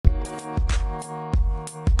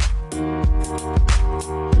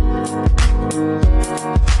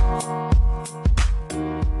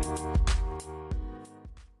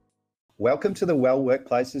Welcome to the Well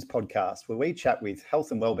Workplaces podcast, where we chat with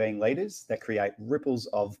health and wellbeing leaders that create ripples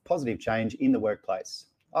of positive change in the workplace.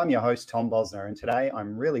 I'm your host, Tom Bosner, and today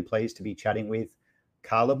I'm really pleased to be chatting with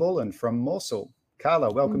Carla Bullen from Morsel. Carla,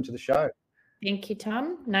 welcome to the show. Thank you,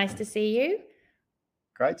 Tom. Nice to see you.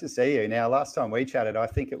 Great to see you. Now, last time we chatted, I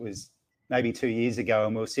think it was maybe 2 years ago,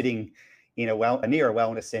 and we were sitting in near a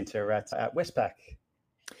wellness centre at Westpac.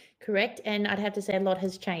 Correct. And I'd have to say a lot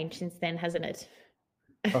has changed since then, hasn't it?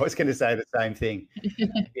 I was going to say the same thing.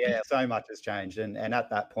 Yeah, so much has changed. And at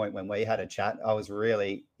that point when we had a chat, I was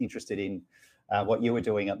really interested in what you were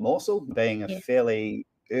doing at Morsel, being a fairly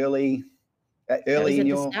early in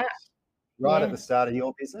your at the start of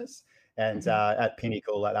your business. And at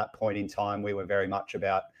Pinnacle, at that point in time, we were very much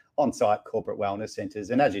about on-site corporate wellness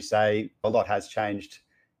centres. And as you say, a lot has changed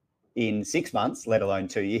in 6 months, let alone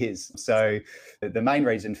 2 years. So the main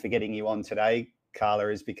reason for getting you on today, Carla,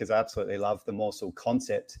 is because I absolutely love the Morsel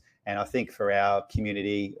concept. And I think for our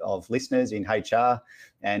community of listeners in HR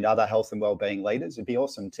and other health and wellbeing leaders, it'd be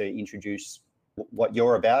awesome to introduce what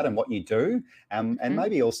you're about and what you do, and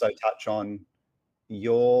maybe also touch on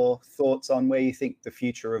your thoughts on where you think the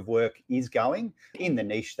future of work is going in the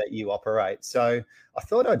niche that you operate. So I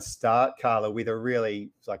thought I'd start, Carla, with a really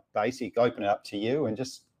basic, open it up to you, and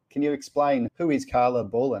just, can you explain who is Carla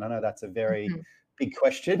Bullen? I know that's a very big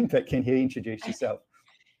question, but can you introduce yourself?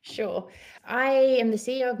 Sure. I am the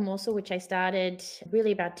CEO of Morsel, which I started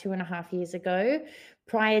really about 2.5 years ago.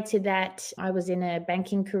 Prior to that, I was in a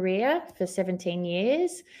banking career for 17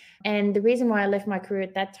 years. And the reason why I left my career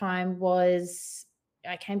at that time was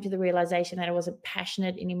I came to the realization that I wasn't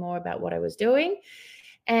passionate anymore about what I was doing.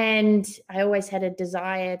 And I always had a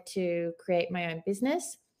desire to create my own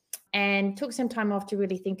business, and took some time off to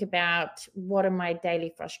really think about what are my daily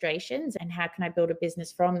frustrations and how can I build a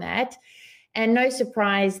business from that. And no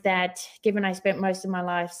surprise that given I spent most of my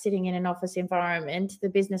life sitting in an office environment, the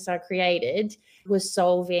business I created was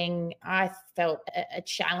solving, I felt, a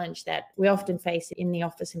challenge that we often face in the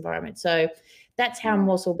office environment. So that's how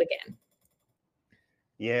Morsel began.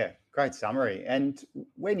 Yeah, great summary. And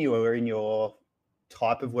when you were in your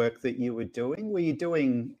type of work that you were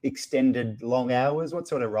doing extended long hours? What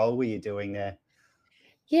sort of role were you doing there?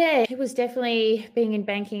 Yeah, it was definitely, being in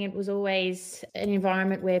banking, it was always an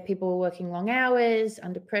environment where people were working long hours,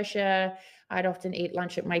 under pressure. I'd often eat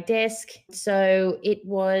lunch at my desk. So it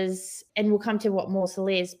was, and we'll come to what Morsel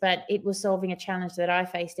is, but it was solving a challenge that I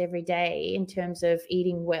faced every day in terms of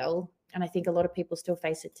eating well. And I think a lot of people still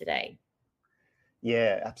face it today.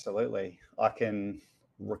 Yeah, absolutely. I can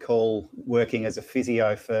recall working as a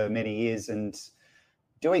physio for many years and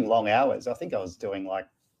doing long hours. I think I was doing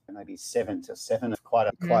maybe 7 to 7,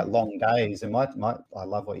 quite long days. And I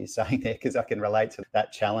love what you're saying there, because I can relate to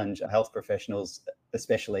that challenge. Health professionals,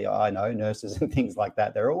 especially, I know nurses and things like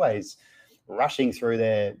that, they're always rushing through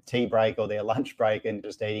their tea break or their lunch break and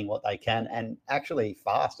just eating what they can, and actually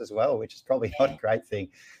fast as well, which is probably not a great thing.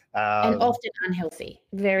 And often unhealthy.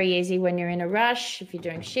 Very easy when you're in a rush, if you're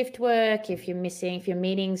doing shift work, if your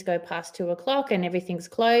meetings go past 2:00 and everything's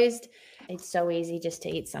closed, it's so easy just to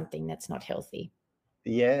eat something that's not healthy.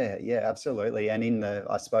 Yeah, absolutely. And in the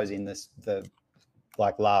last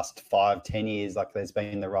 5-10 years, there's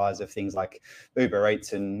been the rise of things like Uber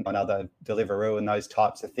Eats and other Deliveroo and those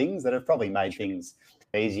types of things that have probably made things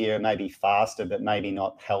easier, maybe faster, but maybe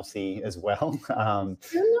not healthy as well. Not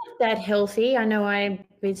that healthy. I know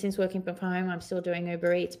since working from home, I'm still doing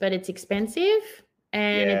Uber Eats, but it's expensive,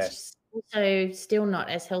 and it's also still not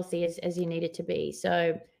as healthy as you need it to be.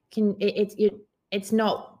 So it's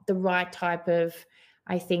not the right type of,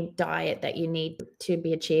 I think, diet that you need to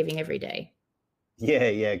be achieving every day.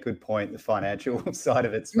 Yeah, good point. The financial side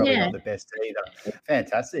of it's probably not the best either.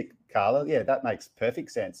 Fantastic, Carla. Yeah, that makes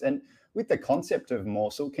perfect sense. And with the concept of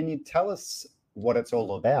Morsel, can you tell us what it's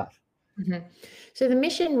all about? Mm-hmm. So the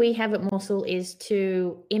mission we have at Morsel is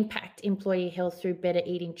to impact employee health through better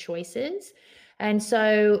eating choices. And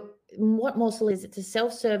so what Morsel is, it's a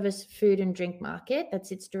self-service food and drink market that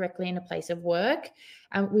sits directly in a place of work.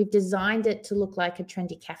 We've designed it to look like a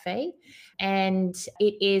trendy cafe, and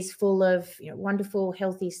it is full of wonderful,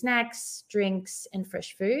 healthy snacks, drinks, and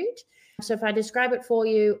fresh food. So if I describe it for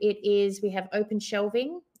you, we have open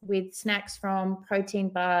shelving with snacks from protein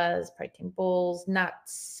bars, protein balls,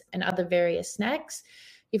 nuts, and other various snacks.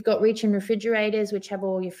 You've got reach-in refrigerators, which have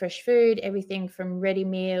all your fresh food, everything from ready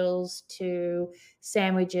meals to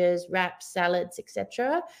sandwiches, wraps, salads,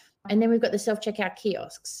 etc. And then we've got the self-checkout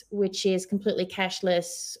kiosks, which is completely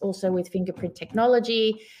cashless, also with fingerprint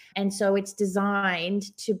technology. And so it's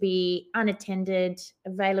designed to be unattended,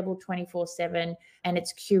 available 24/7, and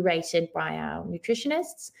it's curated by our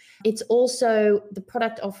nutritionists. It's also, the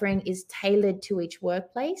product offering is tailored to each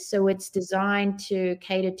workplace. So it's designed to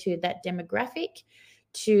cater to that demographic,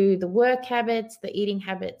 to the work habits, the eating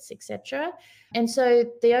habits, etc. And so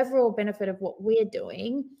the overall benefit of what we're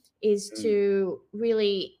doing is to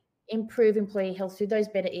really improve employee health through those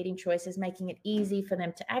better eating choices, making it easy for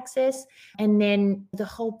them to access. And then the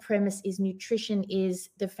whole premise is nutrition is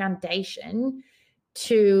the foundation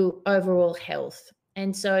to overall health.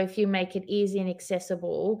 And so if you make it easy and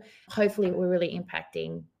accessible, hopefully we're really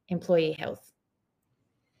impacting employee health.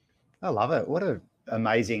 I love it. What an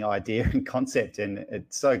amazing idea and concept. And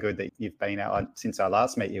it's so good that you've been out since I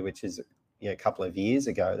last met you, which is a couple of years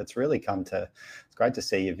ago. That's really it's great to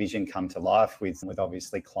see your vision come to life with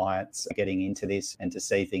obviously clients getting into this and to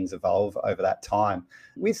see things evolve over that time.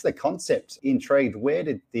 With the concept, intrigued, where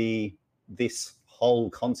did this whole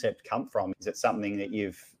concept come from? Is it something that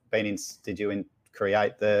did you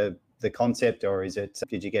create the concept, or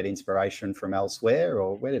did you get inspiration from elsewhere,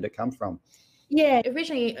 or where did it come from? Yeah,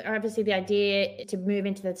 originally, obviously the idea to move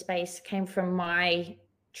into that space came from my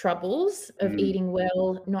troubles of eating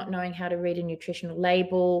well, not knowing how to read a nutritional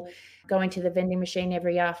label, going to the vending machine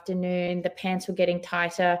every afternoon, the pants were getting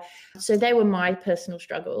tighter. So they were my personal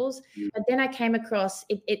struggles. But then I came across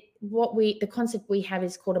the concept we have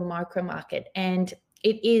is called a micro market, and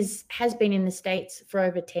has been in the States for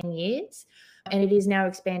over 10 years. And it is now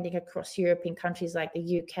expanding across Europe in countries like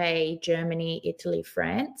the UK, Germany, Italy,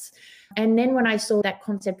 France. And then when I saw that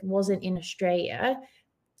concept wasn't in Australia,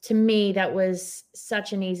 to me, that was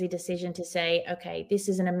such an easy decision to say, okay, this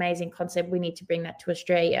is an amazing concept. We need to bring that to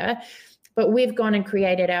Australia. But we've gone and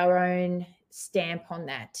created our own stamp on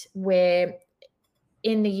that, where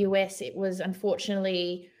in the US, it was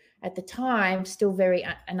unfortunately at the time still very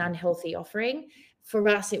an unhealthy offering. For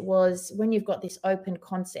us, it was, when you've got this open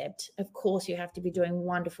concept, of course, you have to be doing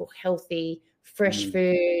wonderful, healthy, fresh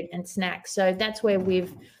food and snacks. So that's where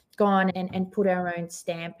we've gone and put our own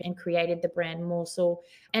stamp and created the brand Morsel.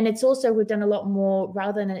 And it's also, we've done a lot more,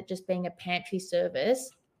 rather than it just being a pantry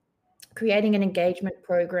service, creating an engagement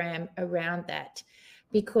program around that,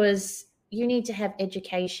 because you need to have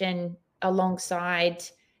education alongside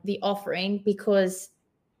the offering, because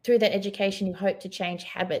through that education, you hope to change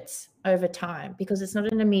habits over time, because it's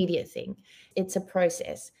not an immediate thing. It's a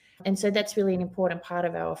process. And so that's really an important part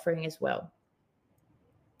of our offering as well.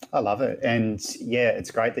 I love it. And yeah, it's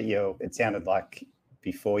great that it sounded like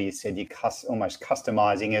before you said you're almost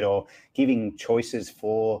customizing it or giving choices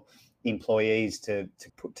for employees to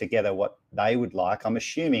put together what they would like. I'm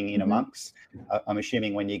assuming I'm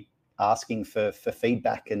assuming when you're asking for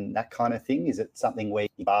feedback and that kind of thing, is it something where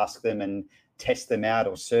you ask them and test them out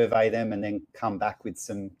or survey them and then come back with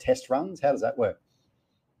some test runs? How does that work?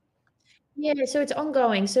 Yeah, so it's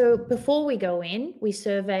ongoing. So before we go in, we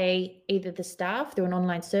survey either the staff through an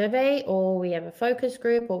online survey, or we have a focus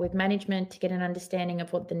group, or with management to get an understanding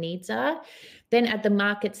of what the needs are. Then at the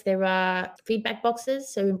markets, there are feedback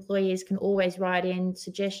boxes, so employees can always write in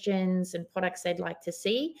suggestions and products they'd like to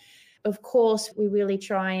see. Of course, we really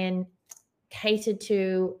try and cater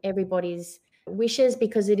to everybody's wishes,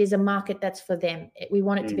 because it is a market that's for them. We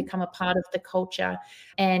want it to become a part of the culture,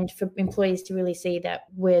 and for employees to really see that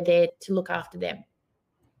we're there to look after them.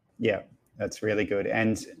 Yeah, that's really good.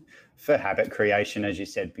 And for habit creation, as you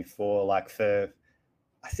said before,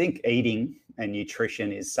 I think eating and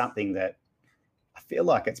nutrition is something that I feel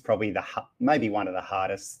like it's probably maybe one of the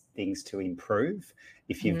hardest things to improve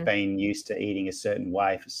if you've been used to eating a certain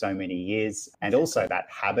way for so many years. And also that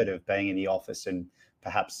habit of being in the office and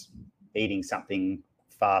perhaps eating something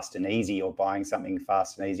fast and easy, or buying something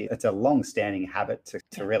fast and easy. It's a long-standing habit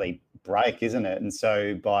to really break, isn't it? And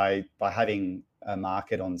so by having a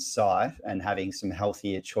market on site and having some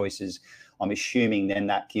healthier choices, I'm assuming then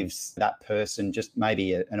that gives that person just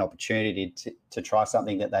maybe an opportunity to try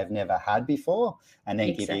something that they've never had before, and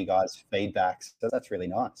then give you guys feedback. So that's really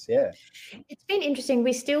nice. Yeah. It's been interesting.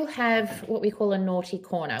 We still have what we call a naughty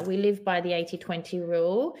corner. We live by the 80-20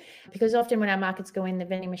 rule, because often when our markets go in, the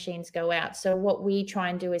vending machines go out. So what we try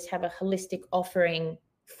and do is have a holistic offering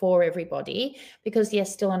for everybody, because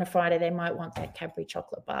yes, still on a Friday, they might want that Cadbury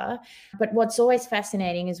chocolate bar. But what's always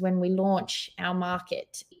fascinating is when we launch our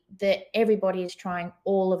market, that everybody is trying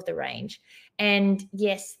all of the range. And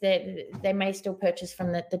yes, they may still purchase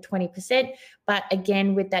from the 20%, but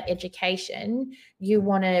again, with that education, you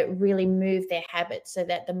want to really move their habits so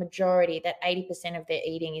that the majority, that 80% of their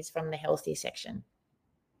eating is from the healthy section.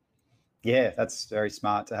 Yeah, that's very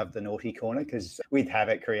smart to have the naughty corner, because with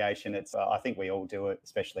habit creation, it's I think we all do it,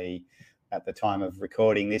 especially at the time of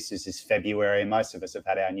recording this. This is February, and most of us have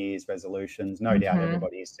had our New Year's resolutions. No doubt Mhm.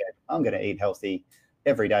 everybody has said, I'm going to eat healthy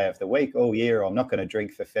every day of the week, all year. I'm not going to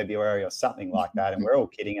drink for February or something like that. And we're all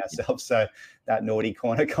kidding ourselves. So that naughty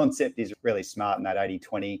corner concept is really smart, and that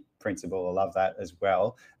 80-20 principle, I love that as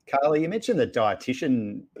well. Carla, you mentioned the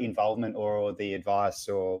dietitian involvement or the advice,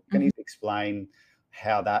 or can you explain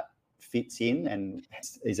how that fits in, and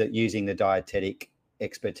is it using the dietetic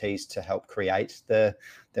expertise to help create the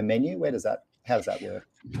menu? How does that work?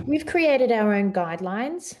 We've created our own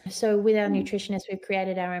guidelines. So with our nutritionists, we've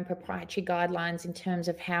created our own proprietary guidelines in terms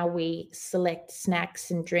of how we select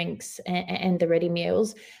snacks and drinks and the ready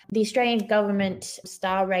meals. The Australian government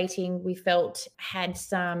star rating, we felt, has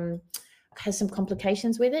some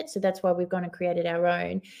complications with it. So that's why we've gone and created our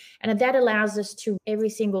own. And that allows us to every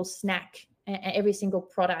single snack, every single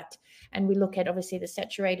product. And we look at obviously the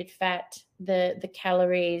saturated fat, the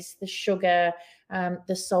calories, the sugar,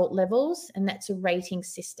 the salt levels, and that's a rating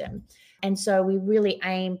system. And so we really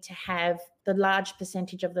aim to have the large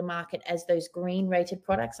percentage of the market as those green rated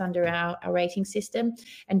products under our rating system,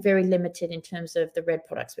 and very limited in terms of the red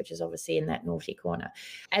products, which is obviously in that naughty corner,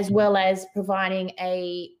 as well as providing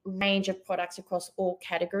a range of products across all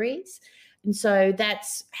categories. And so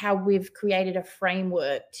that's how we've created a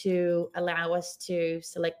framework to allow us to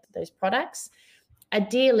select those products.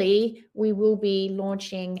 Ideally, we will be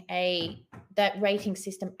launching that rating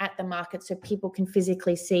system at the market so people can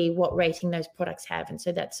physically see what rating those products have. And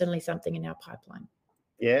so that's certainly something in our pipeline.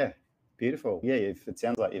 Yeah, beautiful. Yeah, it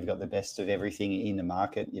sounds like you've got the best of everything in the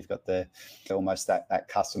market. You've got almost that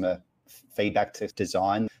customer feedback to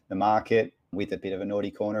design the market, with a bit of a naughty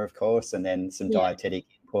corner, of course, and then some dietetic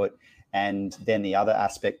input. And then the other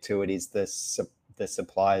aspect to it is the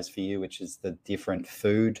suppliers for you, which is the different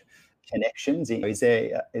food connections.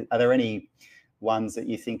 Are there any ones that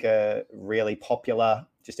you think are really popular,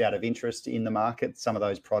 just out of interest in the market, some of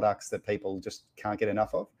those products that people just can't get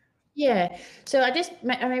enough of? Yeah. So I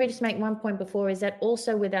maybe just make one point before, is that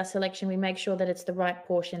also with our selection, we make sure that it's the right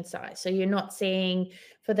portion size. So you're not seeing,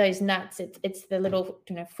 for those nuts, it's the little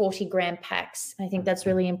 40-gram packs. I think that's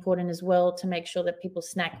really important as well, to make sure that people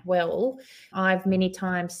snack well. I've many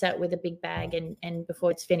times sat with a big bag and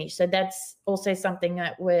before it's finished. So that's also something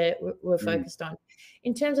that we're focused on.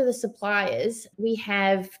 In terms of the suppliers, we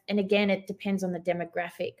have, and again, it depends on the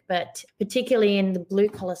demographic, but particularly in the blue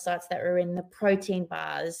collar sites that are in the protein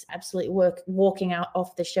bars, absolutely walking out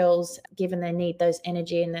off the shelves, given they need those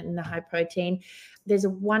energy and the high protein. There's a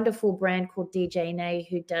wonderful brand called DJ Nay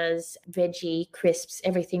who does veggie crisps,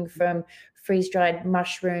 everything from freeze-dried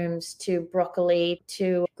mushrooms to broccoli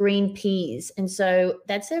to green peas. And so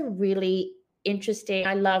that's a really interesting,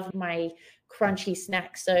 I love my crunchy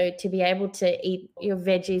snack. So to be able to eat your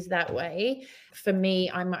veggies that way, for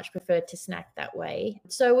me, I much prefer to snack that way.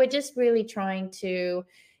 So we're just really trying to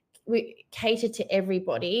cater to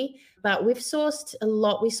everybody, but we've sourced a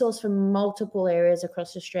lot. We source from multiple areas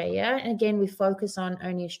across Australia. And again, we focus on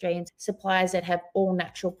only Australian suppliers that have all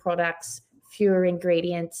natural products, fewer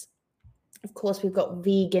ingredients. Of course, we've got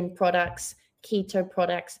vegan products, keto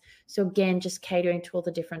products. So again, just catering to all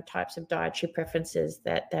the different types of dietary preferences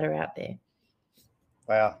that are out there.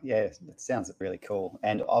 Wow, yeah, it sounds really cool.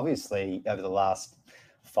 And obviously, over the last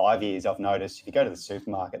 5 years, I've noticed if you go to the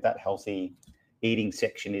supermarket, that healthy eating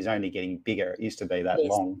section is only getting bigger. It used to be that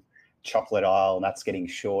long chocolate aisle, and that's getting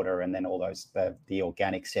shorter. And then all those, the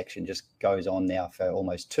organic section just goes on now for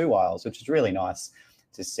almost 2 aisles, which is really nice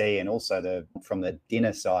to see. And also from the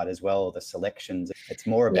dinner side as well, the selections, it's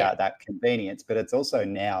more about that convenience, but it's also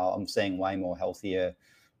now I'm seeing way more healthier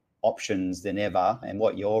options than ever. And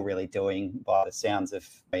what you're really doing, by the sounds of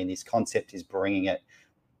this concept, is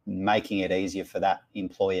making it easier for that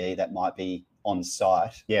employee that might be on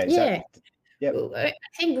site. I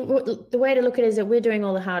think the way to look at it is that we're doing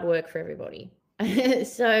all the hard work for everybody.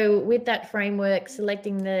 So with that framework,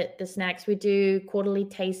 selecting the snacks, we do quarterly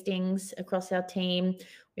tastings across our team.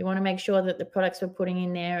 We want to make sure that the products we're putting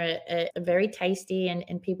in there are very tasty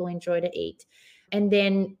and people enjoy to eat. And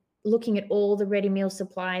then looking at all the ready meal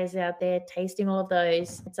suppliers out there, tasting all of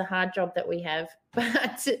those. It's a hard job that we have,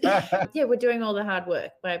 but we're doing all the hard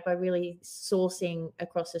work by really sourcing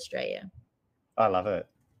across Australia. I love it.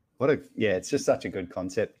 It's just such a good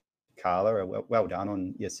concept, Carla. Well done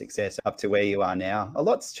on your success up to where you are now. A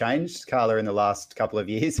lot's changed, Carla, in the last couple of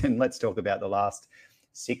years, and let's talk about the last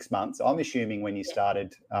 6 months. I'm assuming when you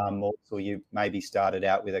started Morsel, you maybe started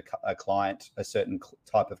out with a client, a certain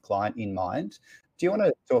type of client in mind. Do you want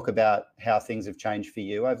to talk about how things have changed for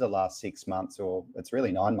you over the last 6 months, or it's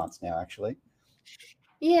really 9 months now, actually?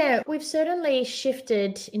 Yeah, we've certainly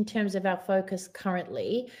shifted in terms of our focus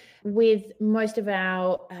currently with most of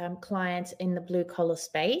our clients in the blue collar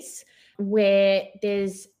space, where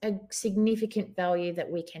there's a significant value that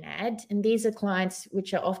we can add. And these are clients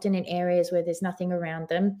which are often in areas where there's nothing around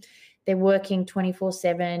them. They're working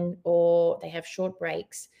 24/7 or they have short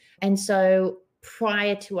breaks. And so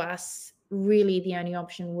prior to us, really the only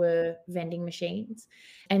option were vending machines.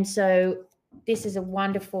 And so this is a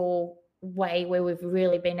wonderful way where we've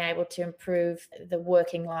really been able to improve the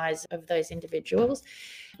working lives of those individuals.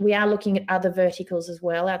 We are looking at other verticals as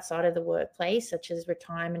well outside of the workplace, such as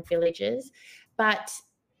retirement villages. But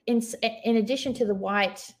in addition to the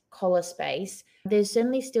white collar space, there's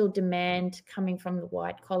certainly still demand coming from the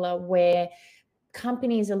white collar where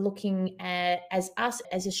companies are looking at as us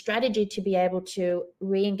as a strategy to be able to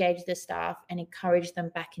re-engage the staff and encourage them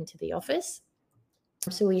back into the office.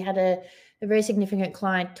 So we had a very significant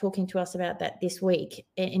client talking to us about that this week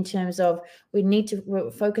in terms of we're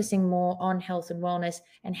focusing more on health and wellness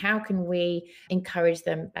and how can we encourage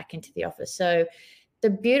them back into the office. So the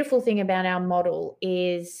beautiful thing about our model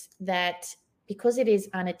is that because it is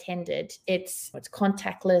unattended, it's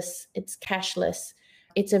contactless, it's cashless,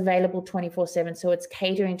 it's available 24/7. So it's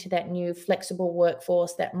catering to that new flexible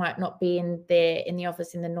workforce that might not be in the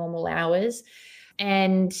office in the normal hours.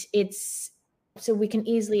 And so we can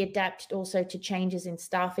easily adapt also to changes in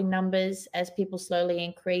staffing numbers as people slowly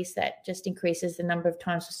increase. That just increases the number of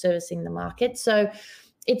times we're servicing the market. So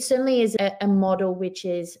it certainly is a model which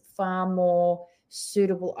is far more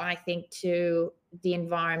suitable, I think, to the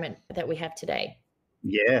environment that we have today.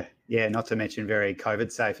 Yeah, not to mention very COVID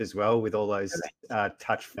safe as well with all those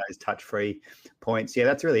touch-free points. Yeah,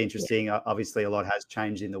 that's really interesting. Yeah. Obviously, a lot has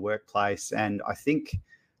changed in the workplace. And I think,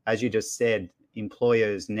 as you just said,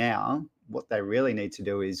 employers now, what they really need to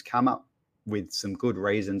do is come up with some good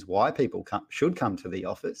reasons why people should come to the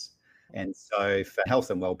office. And so for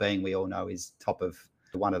health and wellbeing, we all know is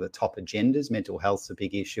one of the top agendas. Mental health's a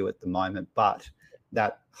big issue at the moment, but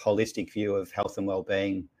that holistic view of health and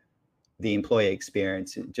wellbeing, the employee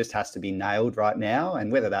experience, it just has to be nailed right now.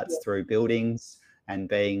 And whether that's through buildings and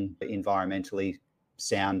being environmentally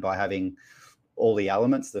sound by having all the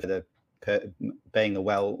elements, being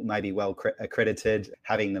well accredited,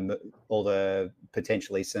 having all the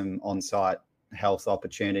potentially some on-site health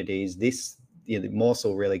opportunities. The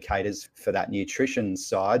Morsel really caters for that nutrition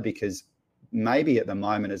side, because maybe at the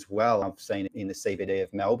moment as well, I've seen in the CBD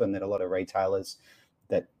of Melbourne that a lot of retailers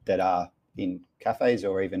that are in cafes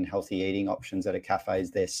or even healthy eating options that are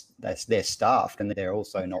cafes, they're staffed, and they're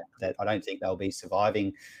also not that. I don't think they'll be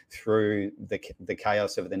surviving through the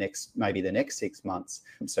chaos of the next 6 months.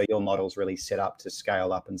 So your model's really set up to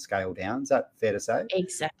scale up and scale down. Is that fair to say?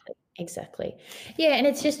 Exactly. Yeah, and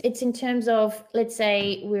it's in terms of, let's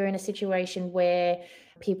say we're in a situation where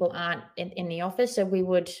people aren't in the office, so we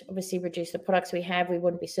would obviously reduce the products we have. We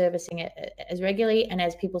wouldn't be servicing it as regularly, and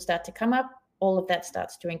as people start to come up, all of that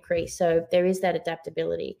starts to increase. So there is that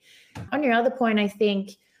adaptability. On your other point, I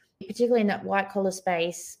think, particularly in that white collar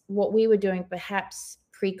space, what we were doing perhaps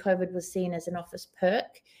pre-COVID was seen as an office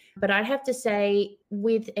perk. But I'd have to say,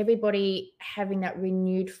 with everybody having that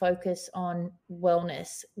renewed focus on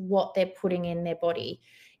wellness, what they're putting in their body,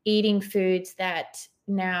 eating foods that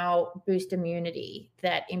now boost immunity,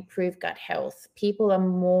 that improve gut health, people are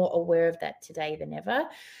more aware of that today than ever.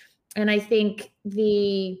 And I think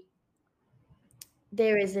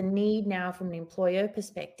there is a need now from an employer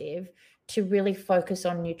perspective to really focus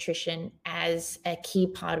on nutrition as a key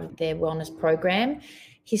part of their wellness program.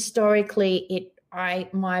 Historically,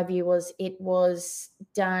 my view was it was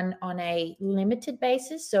done on a limited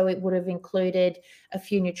basis. So it would have included a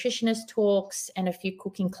few nutritionist talks and a few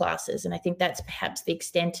cooking classes. And I think that's perhaps the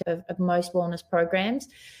extent of most wellness programs.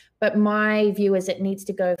 But my view is it needs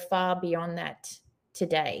to go far beyond that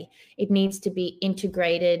today. It needs to be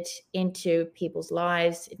integrated into people's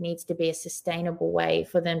lives. It needs to be a sustainable way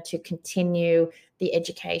for them to continue the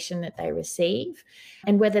education that they receive.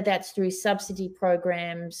 And whether that's through subsidy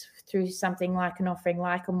programs, through something like an offering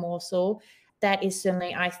like a Morsel, that is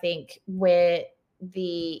certainly, I think, where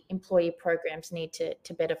the employee programs need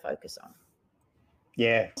to better focus on.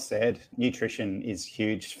 Yeah, said nutrition is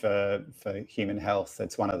huge for human health.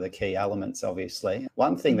 It's one of the key elements, obviously.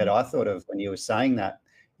 One thing that I thought of when you were saying that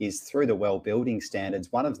is through the well building standards,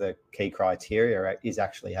 one of the key criteria is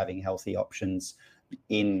actually having healthy options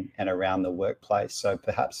in and around the workplace. So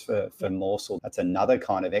perhaps for Morsel, that's another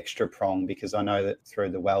kind of extra prong, because I know that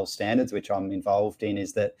through the well standards, which I'm involved in,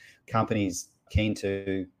 is that companies keen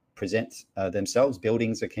to present themselves,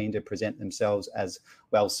 buildings are keen to present themselves as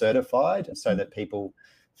well certified, so that people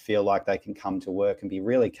feel like they can come to work and be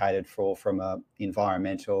really catered for from a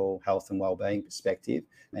environmental health and wellbeing perspective.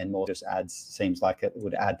 And more just seems like it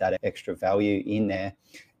would add that extra value in there.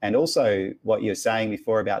 And also what you're saying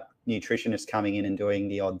before about nutritionists coming in and doing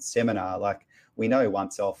the odd seminar, like we know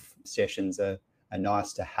once-off sessions are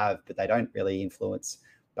nice to have, but they don't really influence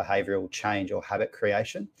behavioural change or habit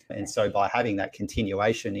creation. And so by having that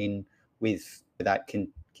continuation in with that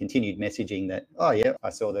continued messaging that, oh yeah, I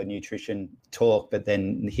saw the nutrition talk, but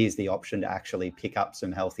then here's the option to actually pick up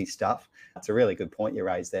some healthy stuff. That's a really good point you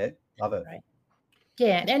raised there. Love it. Right.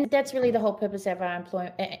 Yeah, and that's really the whole purpose of our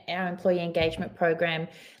employee engagement program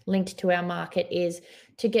linked to our market, is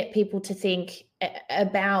to get people to think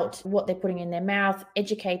about what they're putting in their mouth,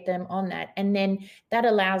 educate them on that, and then that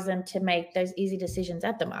allows them to make those easy decisions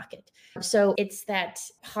at the market. So it's that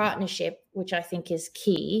partnership, which I think is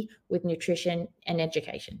key with nutrition and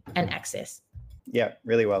education and access. Yeah,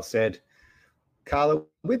 really well said. Carla,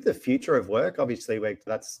 with the future of work, obviously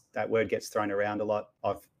that word gets thrown around a lot.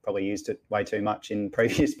 I've probably used it way too much in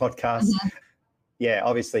previous podcasts. Mm-hmm. Yeah,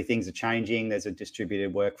 obviously things are changing. There's a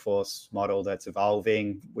distributed workforce model that's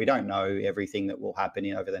evolving. We don't know everything that will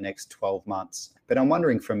happen over the next 12 months. But I'm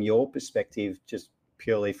wondering from your perspective, just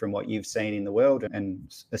purely from what you've seen in the world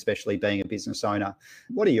and especially being a business owner,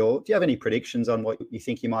 do you have any predictions on what you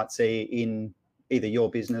think you might see in either your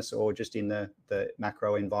business or just in the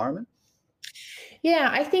macro environment? Yeah,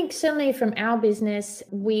 I think certainly from our business,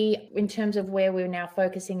 in terms of where we're now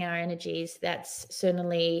focusing our energies, that's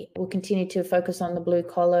certainly, we'll continue to focus on the blue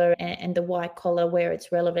collar and the white collar where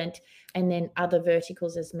it's relevant, and then other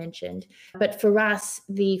verticals as mentioned. But for us,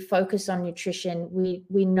 the focus on nutrition,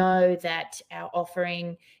 we know that our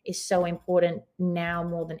offering is so important now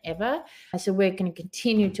more than ever. So we're going to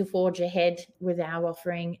continue to forge ahead with our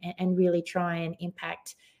offering and really try and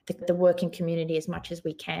impact the working community as much as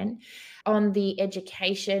we can. On the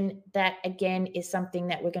education, that again is something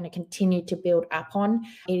that we're going to continue to build up on.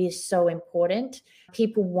 It is so important.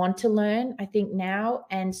 People want to learn, I think, now,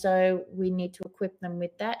 and so we need to equip them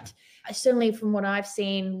with that. Certainly from what I've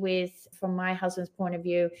seen from my husband's point of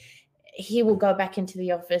view, he will go back into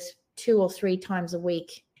the office 2 or 3 times a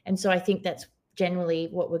week. And so I think that's generally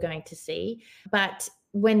what we're going to see. But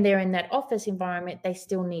when they're in that office environment, they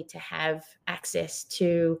still need to have access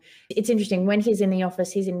to, it's interesting, when he's in the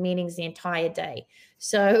office, he's in meetings the entire day.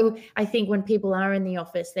 So I think when people are in the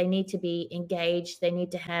office, they need to be engaged. They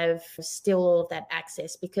need to have still all of that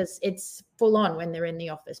access, because it's full on when they're in the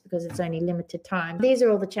office, because it's only limited time. These are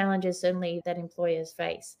all the challenges certainly that employers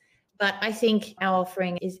face. But I think our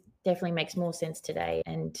offering definitely makes more sense today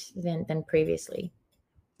than previously.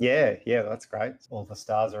 Yeah, that's great. All the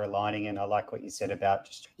stars are aligning, and I like what you said about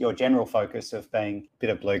just your general focus of being a bit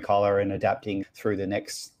of blue collar and adapting through the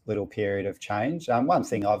next little period of change. One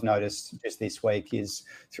thing I've noticed just this week is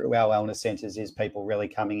through our wellness centres is people really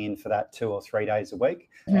coming in for that 2 or 3 days a week.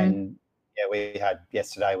 Mm-hmm. And we had,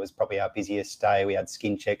 yesterday was probably our busiest day. We had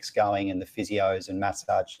skin checks going and the physios and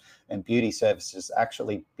massage and beauty services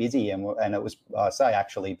actually busy. And it was, I say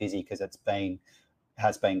actually busy because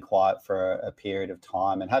has been quiet for a period of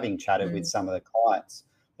time. And having chatted with some of the clients,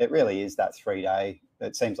 it really is that 3-day,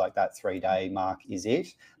 it seems like that 3-day mark is it.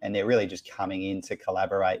 And they're really just coming in to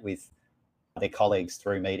collaborate with their colleagues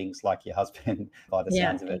through meetings like your husband by the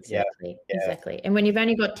sounds of it. Exactly. And when you've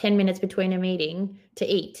only got 10 minutes between a meeting to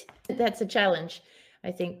eat, that's a challenge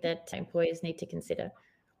I think that employers need to consider.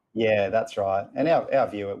 Yeah, that's right. And our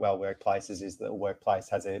view at Well Workplaces is that the workplace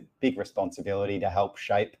has a big responsibility to help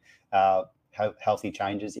shape healthy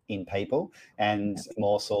changes in people, and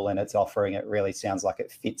Morsel and its offering, it really sounds like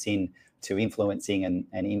it fits in to influencing and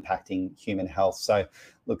impacting human health. So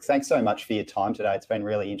look, thanks so much for your time today. It's been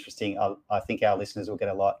really interesting. I think our listeners will get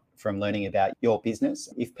a lot from learning about your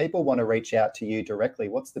business. If people want to reach out to you directly,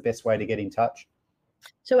 what's the best way to get in touch?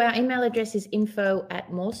 So our email address is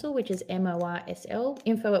info@Morsel, which is MORSL,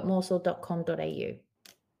 info@morsel.com.au.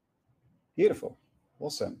 Beautiful.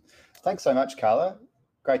 Awesome. Thanks so much, Carla.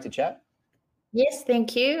 Great to chat. Yes,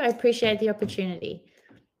 thank you. I appreciate the opportunity.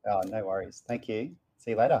 Oh, no worries. Thank you.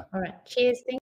 See you later. All right. Cheers. Thank